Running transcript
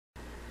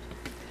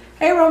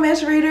Hey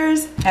romance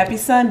readers, happy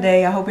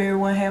Sunday. I hope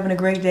everyone having a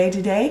great day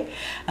today.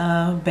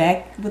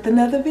 Back with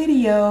another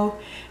video,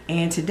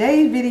 and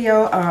today's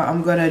video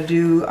I'm gonna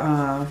do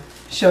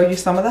show you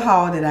some of the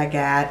haul that I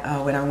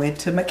got when I went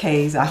to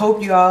McKays. I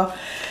hope you all,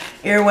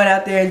 everyone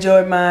out there,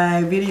 enjoyed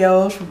my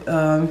videos,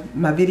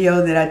 my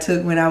video that I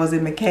took when I was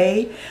in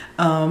McKay.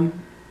 I'm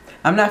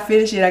not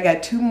finished yet. I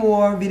got 2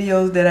 more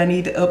videos that I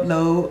need to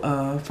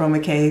upload from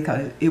McKay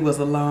because it was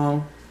a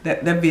long,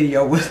 that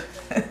video was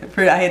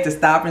I had to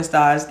stop and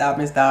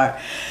start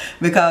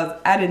because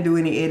I didn't do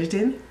any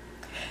editing.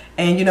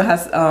 And you know how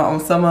on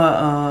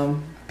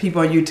some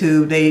people on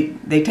YouTube,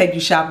 they take you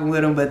shopping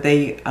with them, but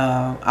they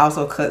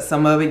also cut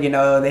some of it. You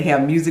know, they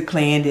have music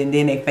playing and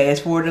then they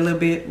fast forward a little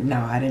bit. No,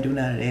 I didn't do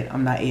none of that.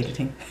 I'm not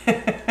editing.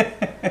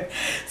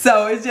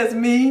 So it's just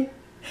me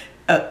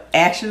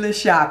actually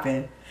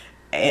shopping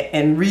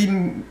and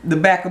reading the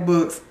back of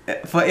books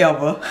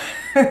forever.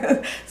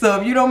 So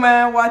if you don't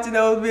mind watching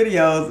those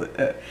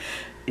videos,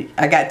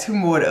 I got 2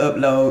 more to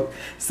upload.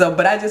 So,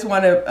 but I just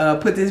want to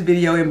put this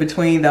video in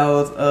between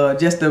those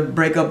just to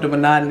break up the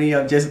monotony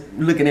of just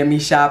looking at me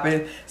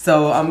shopping.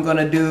 So I'm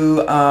gonna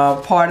do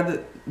part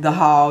of the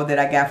haul that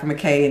I got from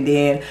McKay, and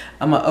then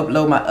I'm gonna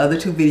upload my other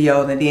 2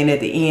 videos, and then at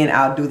the end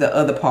I'll do the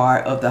other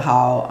part of the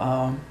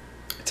haul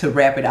to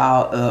wrap it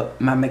all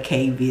up, my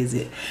McKay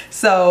visit.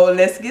 So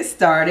let's get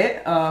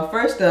started.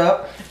 First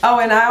up, oh,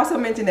 and I also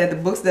mentioned that the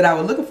books that I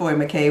was looking for in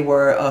McKay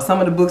were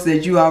some of the books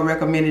that you all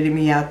recommended to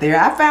me out there.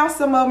 I found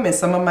some of them and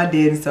some of them I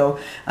didn't, so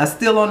I'm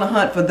still on the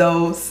hunt for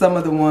those, some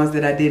of the ones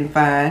that I didn't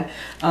find.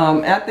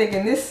 I think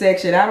in this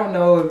section, I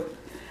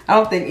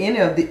don't think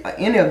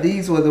any of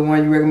these were the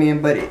one you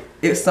recommend, but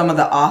it's some of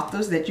the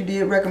authors that you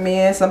did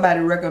recommend.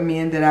 Somebody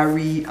recommended that I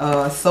read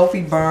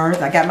Sophie Burns.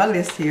 I got my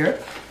list here.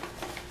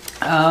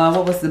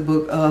 What was the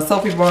book?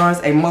 Sophie Burns,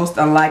 A Most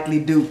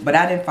Unlikely Dupe, but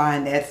I didn't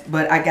find that.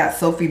 But I got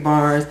Sophie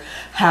Burns,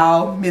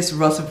 How Miss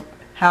Rutherford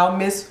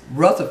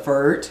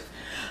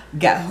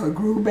Got Her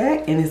Groove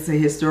Back, and it's a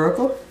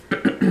historical.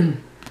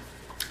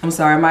 I'm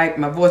sorry,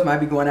 my voice might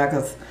be going out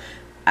because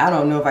I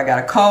don't know if I got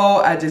a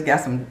cold. I just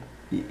got some,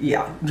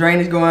 yeah,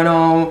 drainage going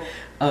on.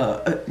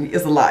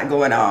 It's a lot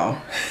going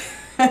on.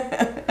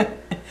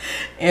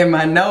 And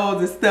my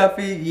nose is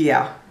stuffy,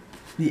 yeah.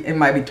 It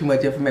might be too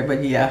much information,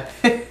 but yeah.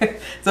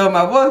 So if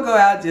my voice go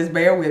out, just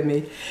bear with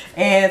me.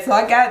 And so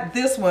I got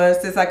this one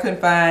since I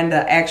couldn't find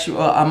the actual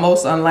A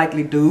Most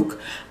Unlikely Duke.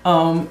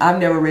 I've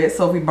never read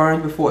Sophie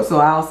Burns before, so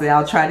I'll say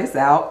I'll try this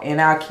out, and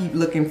I'll keep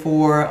looking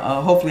for,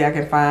 hopefully I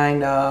can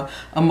find A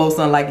Most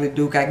Unlikely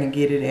Duke. I can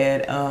get it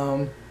at,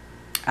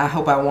 I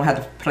hope I won't have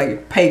to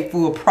pay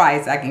full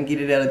price. I can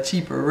get it at a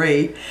cheaper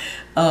rate.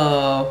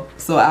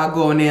 So I'll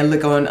go in there and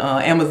look on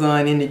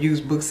Amazon in the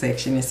used book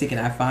section and see can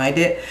I find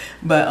it.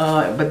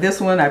 But this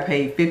one I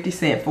paid 50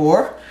 cents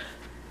for.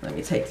 Let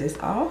me take this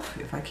off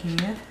if I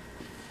can.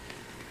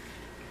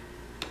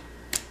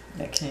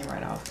 That came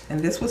right off. And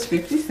this was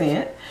 50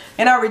 cents.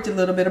 And I'll read a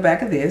little bit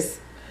back of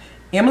this.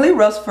 Emily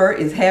Rutherford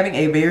is having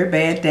a very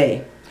bad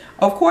day.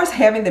 Of course,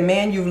 having the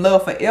man you've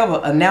loved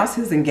forever announce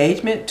his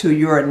engagement to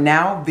your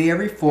now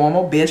very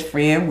formal best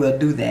friend will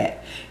do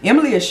that.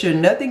 Emily is sure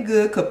nothing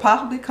good could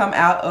possibly come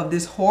out of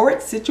this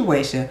horrid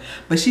situation,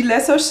 but she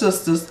lets her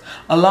sisters,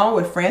 along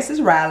with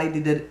Frances Riley,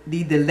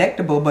 the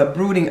delectable but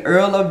brooding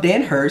Earl of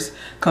Denhurst,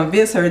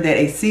 convince her that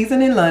a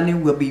season in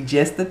London will be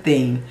just the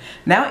thing.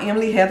 Now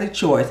Emily has a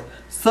choice: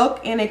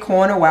 suck in a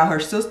corner while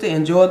her sister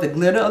enjoys the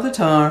glitter of the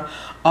tongue,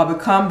 or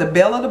become the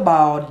belle of the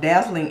ball,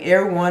 dazzling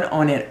everyone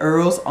on an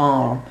earl's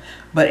arm.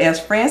 But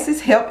as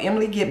Frances helped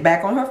Emily get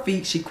back on her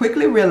feet, she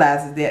quickly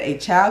realizes that a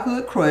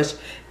childhood crush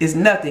is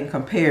nothing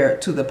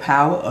compared to the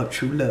power of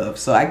true love.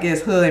 So I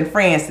guess her and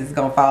Frances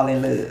gonna fall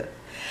in love.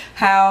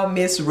 How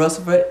Miss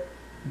Rutherford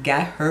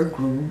Got Her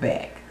Groove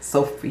Back,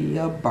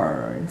 Sophia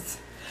Burns.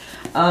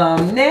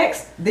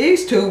 Next,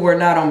 these 2 were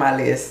not on my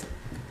list.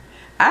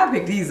 I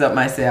picked these up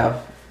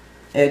myself.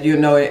 As you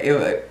know,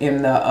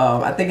 in the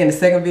I think in the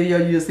second video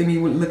you'll see me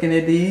looking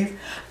at these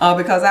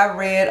because I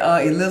read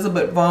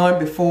Elizabeth Vaughan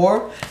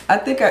before. I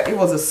think it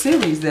was a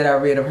series that I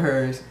read of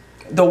hers,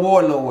 The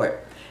Warlord,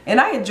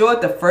 and I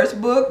enjoyed the first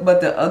book,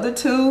 but the other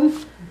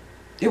 2,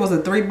 it was a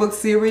 3-book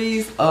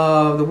series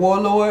of The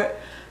Warlord.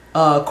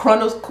 I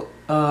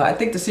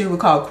think the series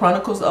was called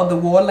Chronicles of the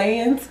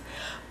Warlands.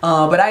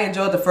 But I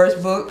enjoyed the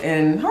first book,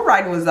 and her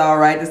writing was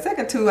alright. The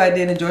second 2 I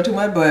didn't enjoy too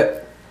much,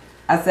 but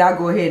I said I'll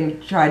go ahead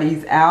and try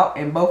these out,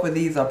 and both of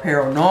these are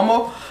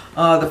paranormal.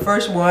 The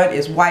first one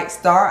is White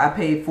Star. I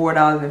paid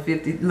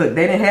 $4.50. Look,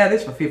 they didn't have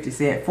this for 50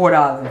 cents.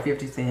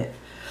 $4.50.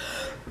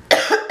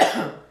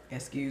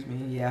 Excuse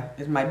me. Yeah,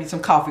 there might be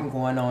some coughing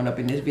going on up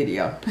in this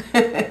video.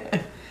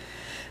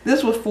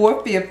 This was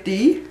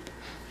 $4.50,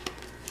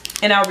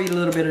 and I'll read a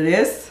little bit of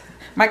this.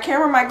 My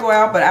camera might go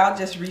out, but I'll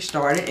just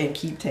restart it and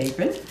keep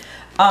taping.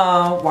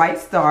 White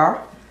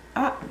Star.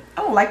 I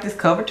don't like this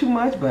cover too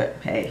much, but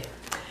hey.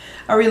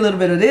 I'll read a little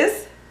bit of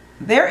this.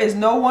 There is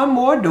no one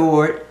more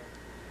adored.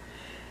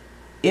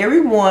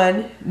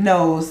 Everyone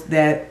knows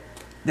that.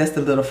 That's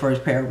the little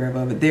first paragraph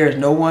of it. There is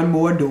no one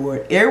more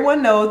adored.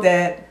 Everyone knows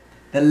that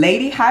The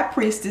Lady High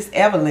Priestess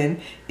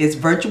Evelyn is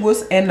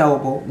virtuous and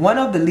noble, one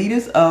of the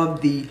leaders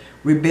of the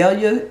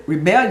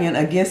rebellion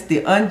against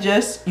the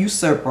unjust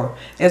usurper,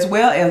 as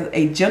well as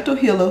a gentle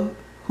healer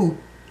who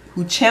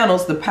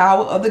channels the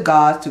power of the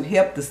gods to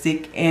help the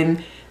sick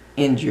and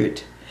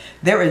injured.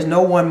 There is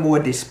no one more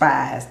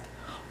despised.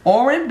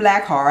 Orrin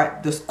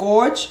Blackheart, the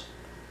Scourge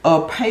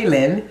of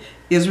Palin,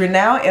 is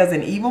renowned as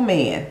an evil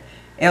man.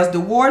 As the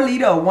war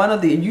leader of one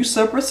of the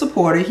usurper's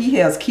supporters, he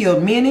has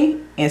killed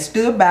many and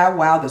stood by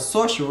while the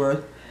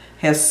sorcerer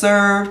has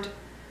served.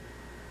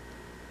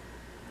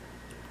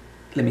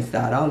 Let me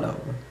start all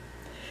over.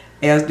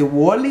 As the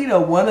war leader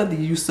of one of the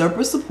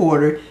usurper's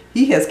supporters,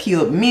 he has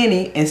killed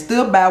many and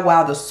stood by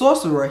while the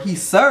sorcerer he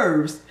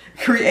serves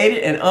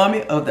created an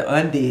army of the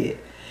undead.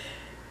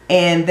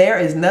 And there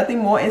is nothing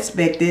more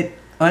unexpected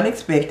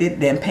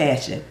than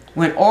passion.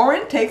 When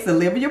Orrin takes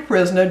Olivia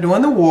prisoner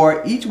during the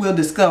war, each will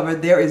discover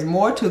there is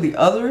more to the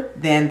other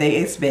than they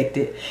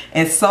expected,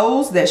 and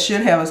souls that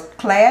should have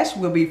clashed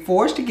will be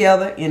forged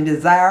together in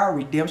desire,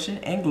 redemption,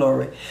 and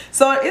glory.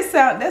 So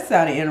that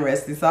sounded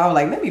interesting. So I was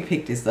like, let me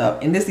pick this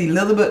up. And this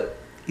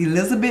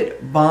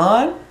Elizabeth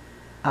Vaughan,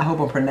 I hope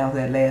I'm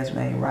pronouncing that last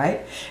name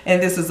right.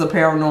 And this is a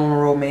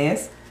paranormal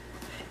romance,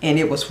 and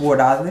it was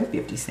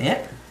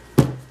 $4.50.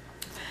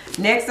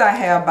 Next I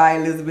have by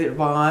Elizabeth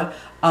Vaughan,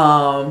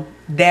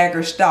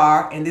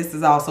 Dagger-Star, and this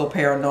is also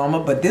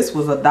paranormal, but this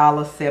was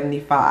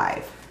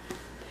 $1.75.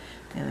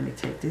 And let me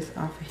take this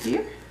off of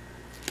here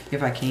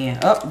if I can.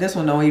 Oh, this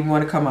one don't even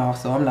want to come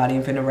off, so I'm not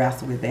even finna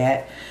wrestle with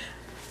that.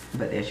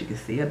 But as you can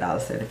see,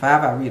 $1.75.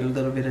 I read a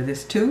little bit of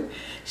this too.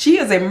 She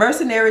is a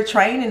mercenary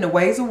trained in the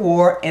ways of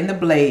war and the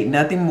blade,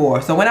 nothing more.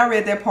 So when I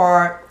read that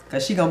part,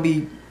 because she gonna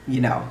be,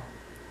 you know,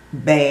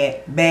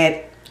 bad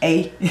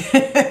A.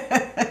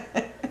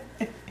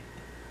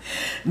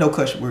 No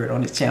cuss word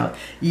on this channel.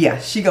 Yeah,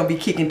 she gonna be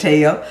kicking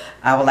tail.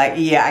 I was like,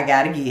 yeah, I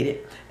gotta get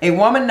it. A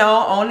woman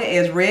known only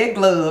as Red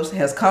Gloves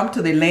has come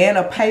to the land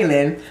of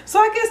Palin. So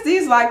I guess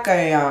these like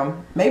a,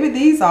 maybe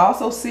these are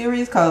also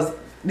series, because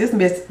this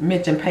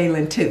mentioned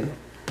Palin too.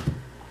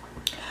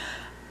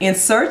 In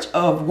search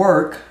of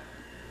work,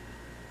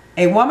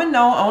 a woman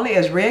known only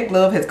as Red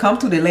Glove has come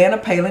to the land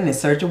of Palin in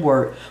search of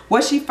work.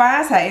 What she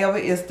finds, however,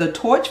 is the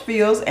torch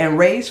fields and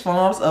raised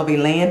farms of a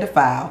land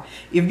defiled.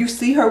 If you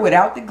see her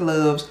without the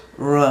gloves,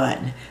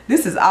 run.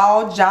 This is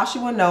all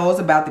Joshua knows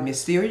about the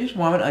mysterious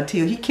woman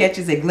until he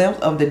catches a glimpse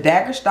of the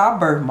Dagger-Star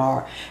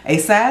birthmark, a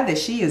sign that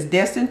she is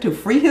destined to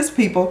free his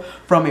people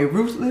from a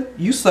ruthless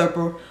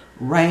usurper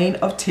reign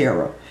of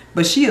terror.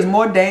 But she is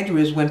more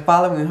dangerous when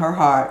following her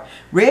heart.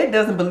 Red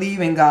doesn't believe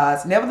in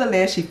gods.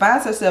 Nevertheless, she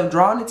finds herself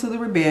drawn into the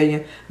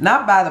rebellion,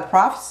 not by the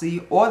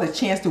prophecy or the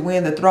chance to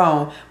win the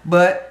throne,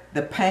 but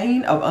the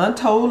pain of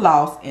untold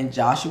loss in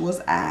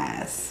Joshua's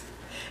eyes.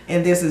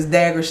 And this is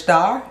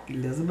Dagger-Star,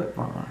 Elizabeth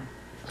Vaughan.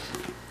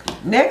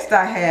 Next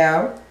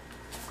I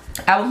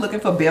was looking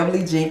for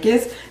Beverly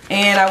Jenkins,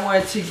 and I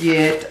wanted to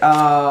get,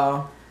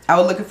 I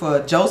was looking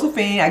for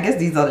Josephine. I guess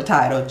these are the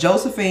titles.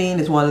 Josephine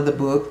is one of the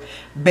books.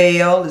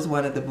 Belle is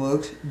one of the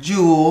books.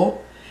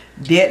 Jewel.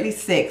 Deadly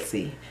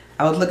Sexy.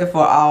 I was looking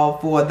for all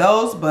four of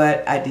those,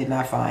 but I did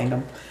not find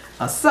them.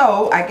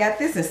 So I got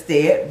this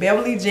instead.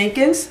 Beverly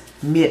Jenkins,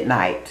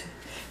 Midnight.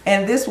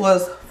 And this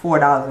was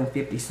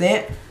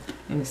 $4.50.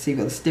 Let me see,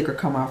 will the sticker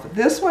come off of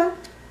this one?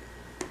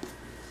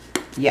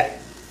 Yep.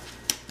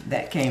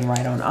 That came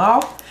right on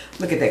off.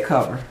 Look at that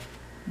cover.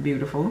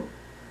 Beautiful.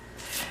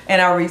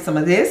 And I'll read some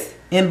of this.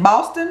 In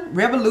Boston,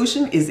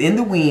 revolution is in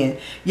the wind,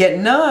 yet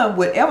none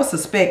would ever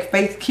suspect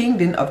Faith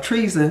Kingdon of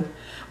treason.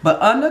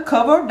 But under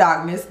cover of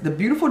darkness, the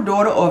beautiful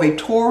daughter of a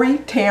Tory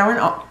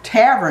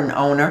tavern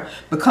owner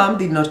becomes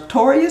the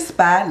notorious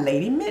spy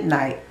Lady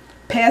Midnight,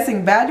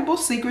 passing valuable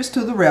secrets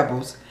to the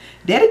rebels.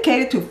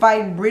 Dedicated to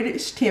fighting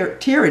British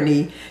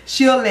tyranny,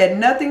 she'll let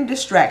nothing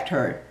distract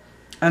her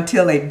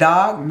until a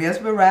dark,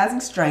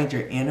 mesmerizing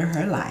stranger enters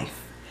her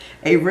life.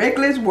 A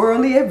reckless,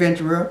 worldly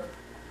adventurer,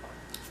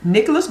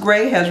 Nicholas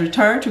Gray has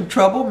returned to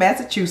troubled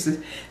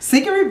Massachusetts,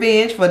 seeking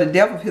revenge for the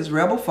death of his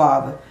rebel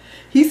father.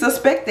 He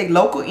suspects a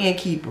local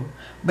innkeeper,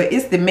 but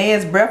it's the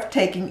man's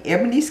breathtaking,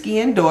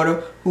 ebony-skinned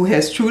daughter who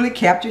has truly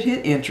captured his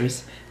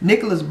interest.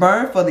 Nicholas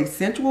burned for the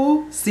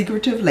sensual,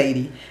 secretive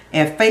lady,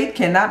 and Faith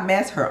cannot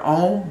mask her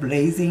own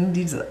blazing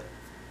desire.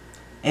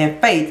 And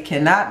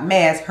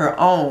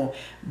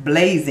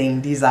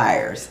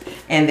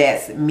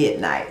that's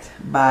Midnight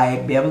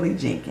by Beverly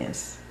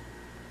Jenkins.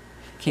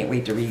 Can't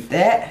wait to read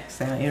that.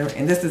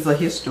 And this is a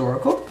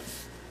historical.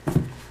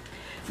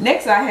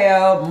 Next I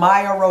have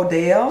Maya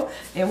Rodale.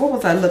 And what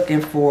was I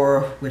looking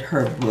for with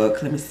her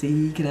book? Let me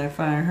see. Can I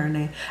find her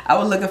name? I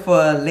was looking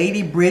for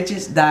Lady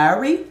Bridget's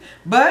Diary,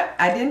 but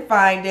I didn't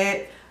find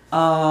it.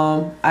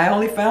 I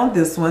only found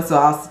this one, so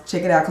I'll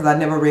check it out because I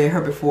never read her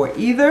before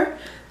either.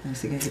 Let me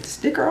see. Can I get the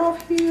sticker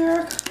off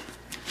here?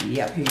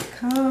 Yep, here it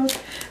comes.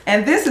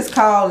 And this is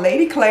called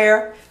Lady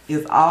Claire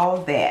Is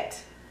All That.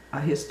 A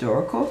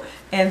historical,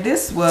 and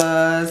this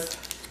was,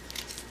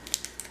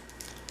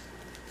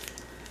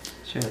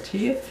 show it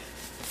here,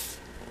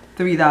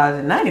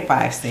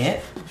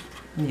 $3.95.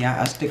 Yeah,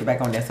 I'll stick it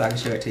back on there so I can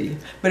show it to you.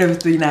 But it was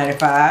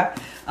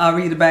 $3.95. I'll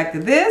read the back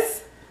of this.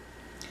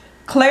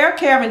 Claire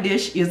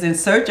Cavendish is in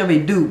search of a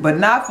dupe, but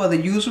not for the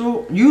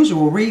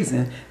usual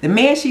reason. The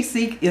man she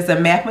seeks is a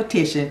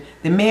mathematician.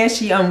 The man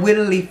she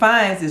unwittingly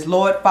finds is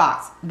Lord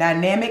Fox,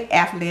 dynamic,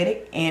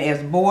 athletic, and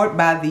as bored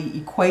by the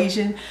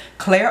equation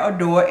Claire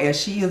adores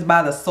as she is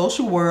by the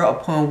social world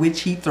upon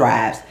which he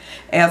thrives.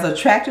 As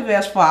attractive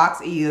as Fox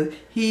is,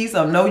 he's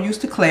of no use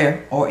to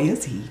Claire, or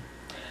is he?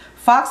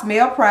 Fox's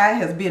male pride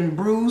has been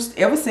bruised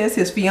ever since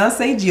his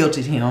fiancée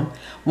jilted him.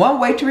 One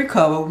way to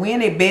recover,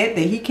 win a bet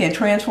that he can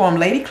transform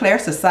Lady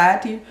Claire's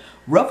society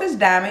roughest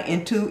diamond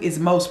into its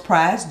most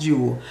prized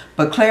jewel.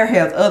 But Claire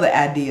has other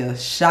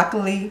ideas,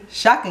 shockingly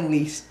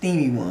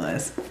steamy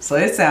ones. So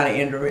it sounded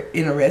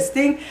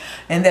interesting.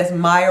 And that's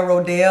Maya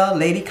Rodale.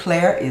 Lady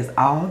Claire is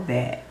all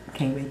that.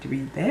 Can't wait to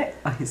read that.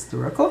 A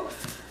historical.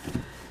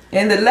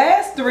 And the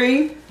last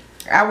three,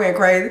 I went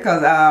crazy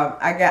because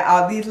I got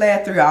all these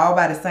last three all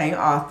by the same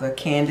author,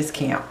 Candace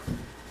Camp.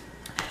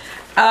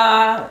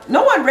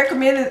 No one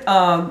recommended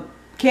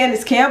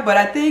Candace Camp, but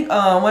I think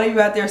one of you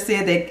out there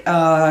said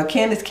that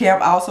Candace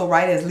Camp also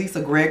writes as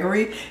Lisa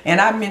Gregory, and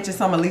I mentioned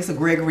some of Lisa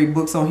Gregory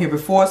books on here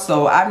before,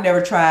 so I've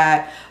never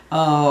tried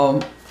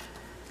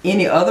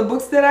any other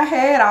books that I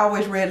had. I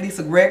always read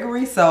Lisa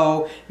Gregory,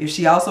 so if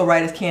she also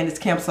writes as Candace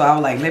Camp, so I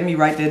was like, let me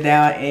write that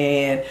down,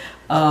 and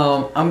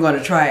I'm going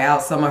to try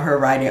out some of her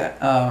writing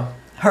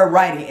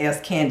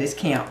as Candace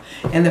Camp.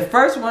 And the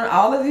first one,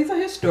 all of these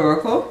are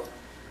historical.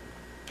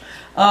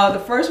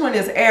 The first one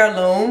is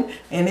Heirloom,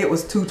 and it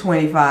was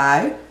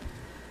 $2.25.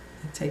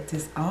 Take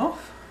this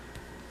off.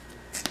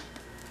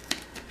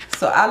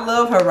 So I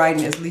love her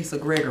writing as Lisa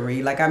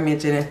Gregory. Like I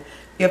mentioned,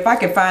 if I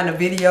can find a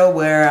video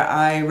where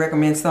I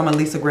recommend some of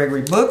Lisa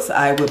Gregory books,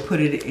 I would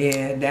put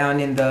it down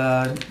in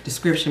the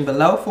description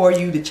below for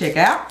you to check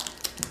out.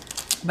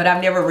 But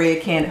I've never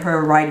read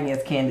her writing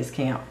as Candace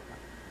Camp.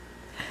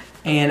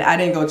 And I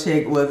didn't go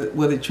check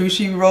was it true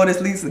she wrote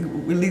as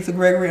Lisa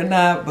Gregory or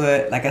not.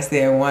 But like I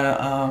said, one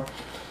of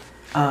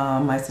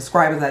my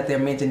subscribers out there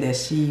mentioned that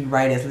she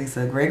writes as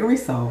Lisa Gregory.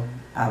 So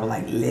I was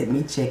like, let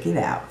me check it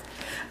out.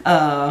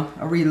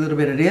 I'll read a little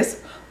bit of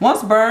this.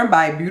 Once burned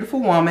by a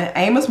beautiful woman,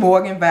 Amos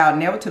Morgan vowed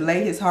never to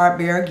lay his heart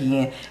bare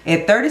again.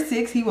 At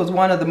 36, he was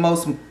one of the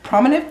most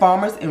prominent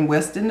farmers in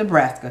western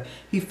Nebraska.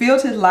 He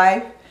filled his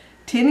life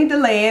tending the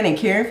land and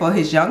caring for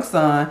his young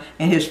son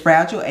and his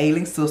fragile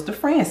ailing sister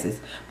Frances.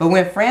 But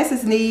when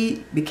Frances'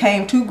 need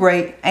became too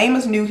great,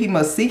 Amos knew he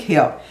must seek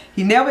help.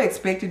 He never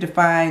expected to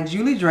find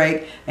Julie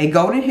Drake, a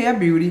golden-haired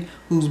beauty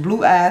whose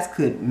blue eyes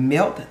could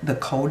melt the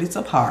coldest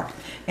of hearts.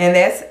 And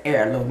that's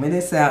Heirloom. And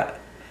it's out.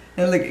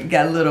 And look, it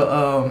got a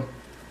little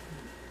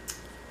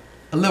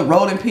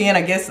rolling pin.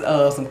 I guess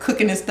some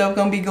cooking and stuff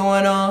gonna be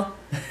going on.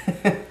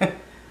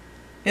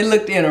 It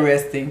looked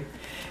interesting.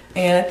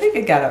 And I think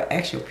it got an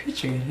actual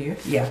picture in here.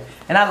 Yeah.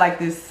 And I like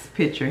this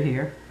picture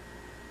here.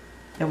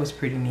 That was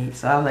pretty neat.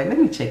 So I was like, let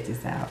me check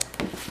this out.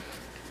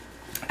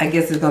 I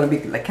guess it's going to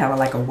be like, kind of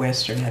like a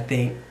Western, I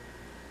think.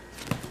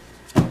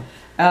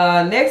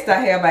 Next I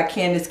have by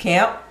Candace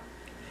Camp.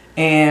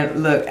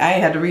 And look, I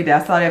ain't had to read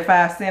that. I saw that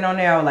 5 cents on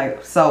there. I was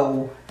like,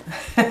 sold.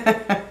 So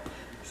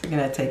I'm going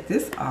to take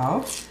this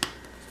off.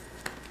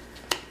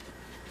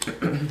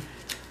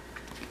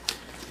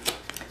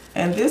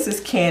 And this is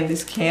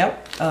Candace Camp.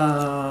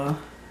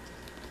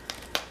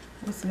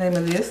 What's the name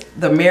of this?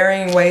 The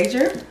Marrying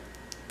Wager.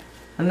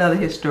 Another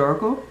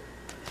historical.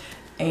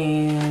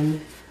 And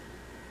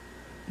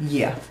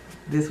yeah,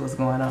 this was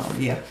going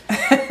on. Yeah.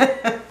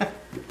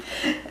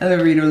 Let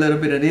me read a little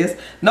bit of this.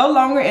 No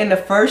longer in the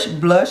first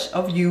blush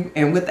of youth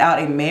and without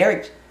a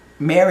marriage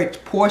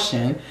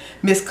portion,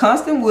 Miss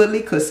Constance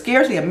Woodley could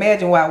scarcely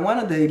imagine why one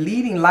of the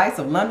leading lights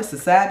of London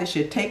society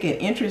should take an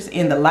interest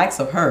in the likes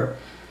of her.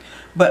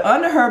 But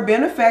under her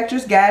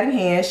benefactor's guiding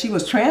hand, she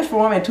was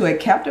transformed into a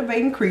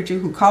captivating creature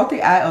who caught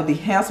the eye of the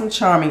handsome,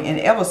 charming, and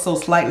ever so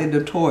slightly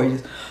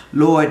notorious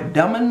Lord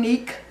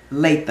Dominique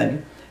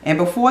Latham. And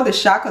before the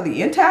shock of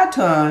the entire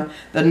town,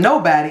 the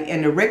nobody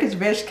and the wreckage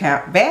vast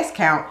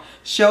count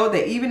showed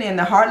that even in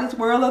the heartless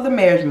world of the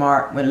marriage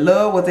mark, when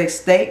love was at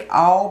stake,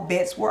 all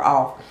bets were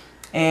off.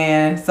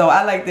 And so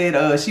I like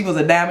that she was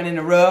a diamond in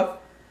the rough,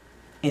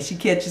 and she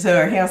catches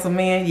her handsome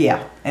man,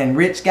 yeah, and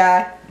rich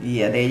guy,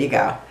 yeah, there you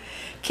go.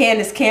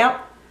 Candace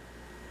Camp,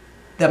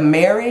 the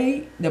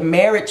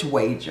Marriage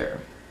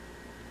Wager,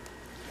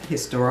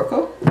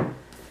 historical.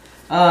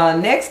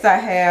 Next I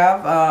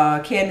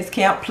have Candace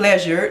Camp,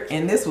 Pleasured,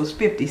 and this was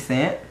 50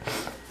 cents.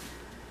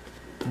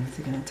 I'm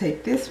just gonna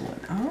take this one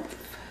off.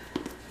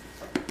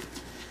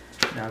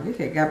 Now look,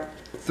 I got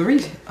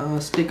 3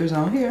 stickers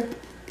on here.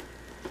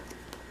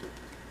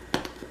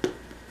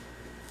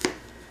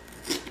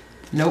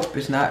 Nope,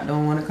 it's not.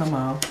 Don't want to come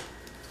off.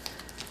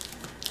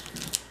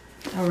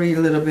 I'll read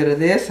a little bit of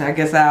this. I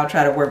guess I'll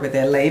try to work with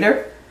that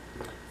later.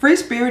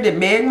 Free-spirited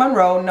Meg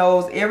Monroe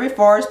knows every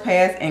forest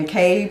path and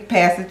cave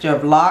passage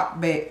of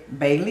Loch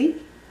Bailey,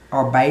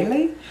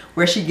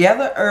 where she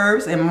gathered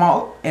herbs and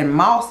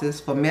mosses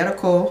for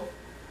medical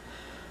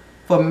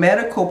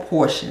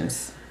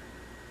portions.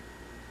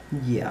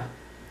 Yeah.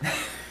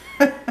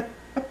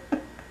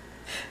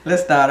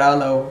 Let's start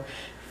all over.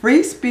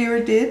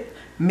 Free-spirited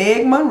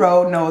Meg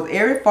Monroe knows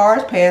every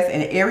forest path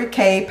and every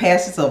cave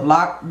passage of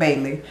Loch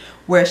Bailey,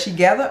 where she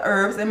gathered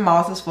herbs and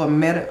mosses for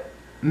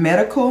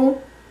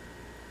medicinal,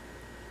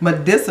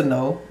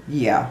 medicinal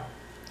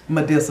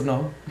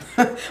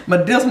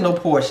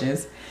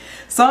portions.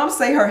 Some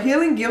say her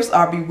healing gifts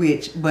are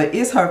bewitched, but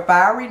it's her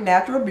fiery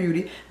natural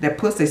beauty that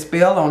puts a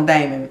spell on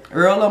Damon,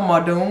 Earl of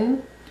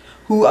Muldoon,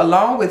 who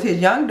along with his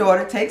young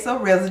daughter takes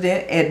up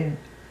residence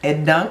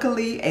at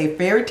Dunkley, a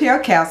fairy tale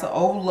castle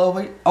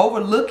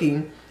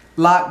overlooking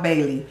Loch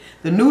Bailey.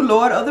 The new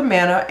lord of the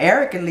manor,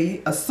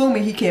 arrogantly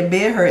assuming he can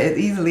bed her as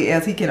easily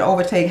as he can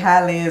overtake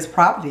Highland's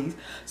properties,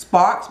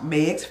 sparks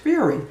Meg's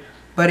fury.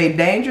 But a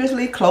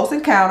dangerously close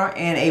encounter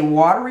and a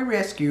watery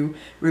rescue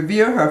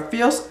reveal her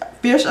fierce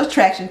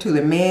attraction to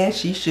the man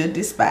she should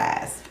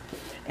despise.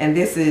 And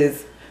this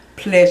is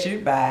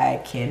Pleasured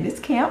by Candace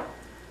Camp,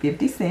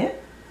 50 cents.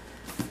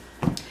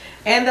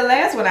 And the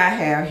last one I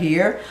have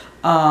here,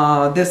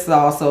 this is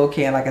also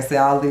like I said,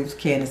 all these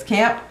Candace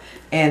Camp,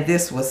 and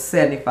this was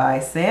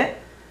 75 cents.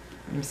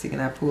 Let me see, can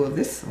I pull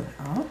this one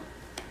off?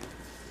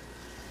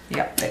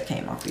 Yep, that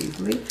came off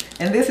easily.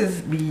 And this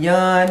is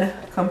Beyond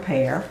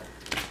Compare.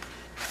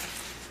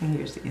 And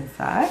here's the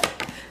inside.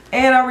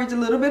 And I'll read a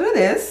little bit of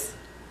this.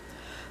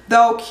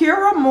 Though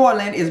Kira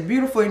Moreland is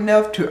beautiful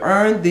enough to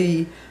earn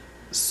the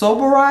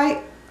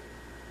soberite,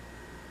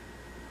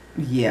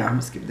 I'm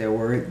gonna skip that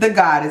word, the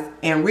goddess,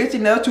 and rich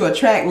enough to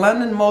attract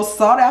London's most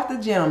sought after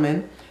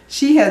gentlemen,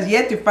 she has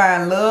yet to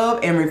find love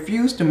and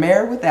refused to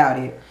marry without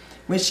it.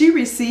 When she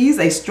receives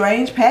a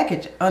strange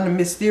package under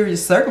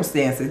mysterious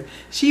circumstances,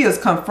 she is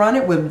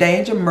confronted with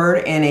danger,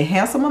 murder, and a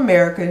handsome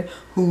American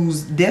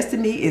whose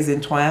destiny is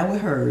entwined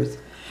with hers.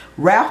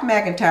 Ralph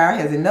McIntyre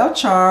has enough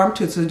charm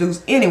to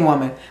seduce any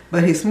woman,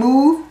 but his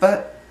smooth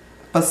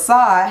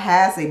facade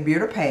has a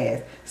bitter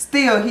past.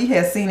 Still, he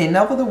has seen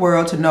enough of the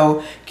world to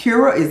know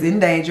Kira is in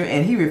danger,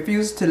 and he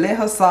refuses to let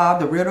her solve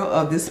the riddle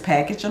of this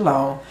package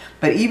alone.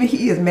 But even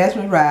he is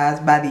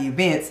mesmerized by the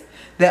events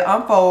that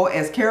unfold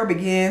as Kira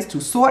begins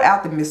to sort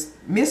out the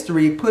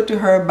mystery put to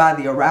her by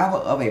the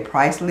arrival of a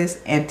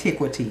priceless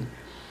antiquity.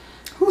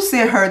 Who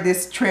sent her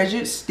this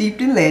treasure steeped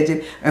in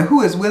legend, and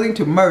who is willing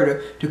to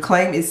murder to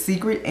claim its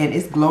secret and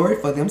its glory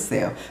for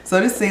themselves? So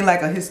this seems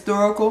like a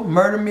historical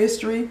murder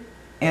mystery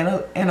and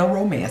a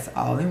romance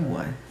all in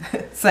one.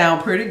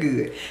 Sound pretty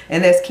good.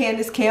 And that's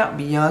Candace Camp,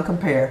 Beyond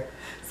Compare.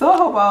 So I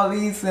hope all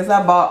these, since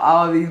I bought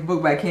all these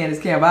books by Candace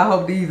Camp, I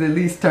hope these at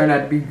least turn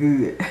out to be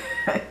good.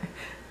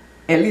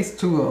 At least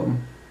 2 of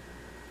them.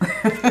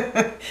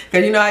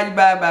 Because you know how you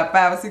buy about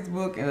 5 or 6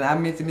 books, and I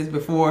mentioned this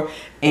before,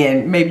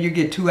 and maybe you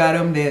get 2 out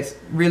of them that's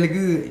really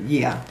good.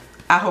 Yeah,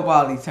 I hope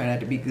all these turn out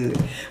to be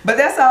good. But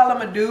that's all I'm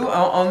going to do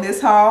on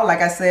this haul.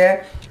 Like I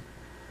said,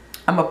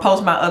 I'm going to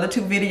post my other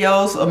 2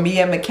 videos of me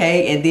and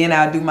McKay, and then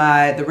I'll do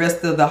the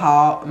rest of the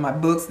haul, my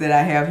books that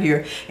I have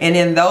here. And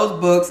in those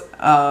books,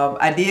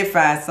 I did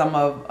find some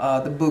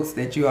of the books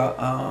that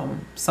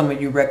some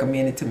of you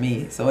recommended to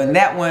me. So in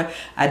that one,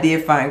 I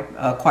did find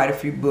quite a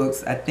few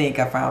books. I think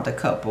I found a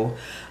couple.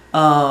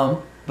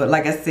 But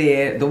like I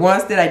said, the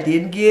ones that I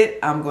didn't get,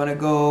 I'm going to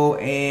go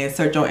and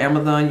search on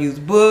Amazon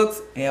used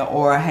books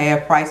or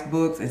half price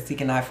books and see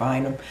can I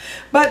find them.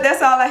 But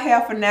that's all I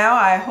have for now.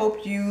 I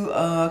hope you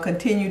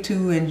continue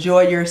to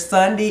enjoy your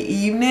Sunday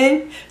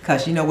evening,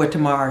 because you know what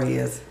tomorrow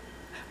is.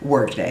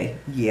 Work day.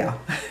 Yeah.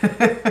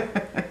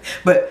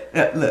 But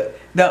look,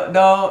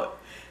 don't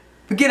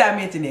forget I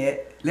mentioned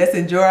it. Let's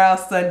enjoy our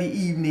Sunday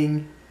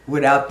evening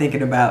without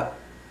thinking about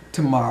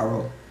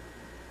tomorrow.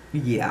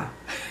 Yeah.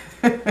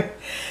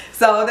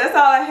 So that's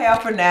all I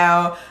have for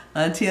now.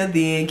 Until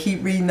then,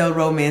 keep reading those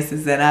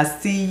romances, and I'll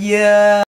see ya.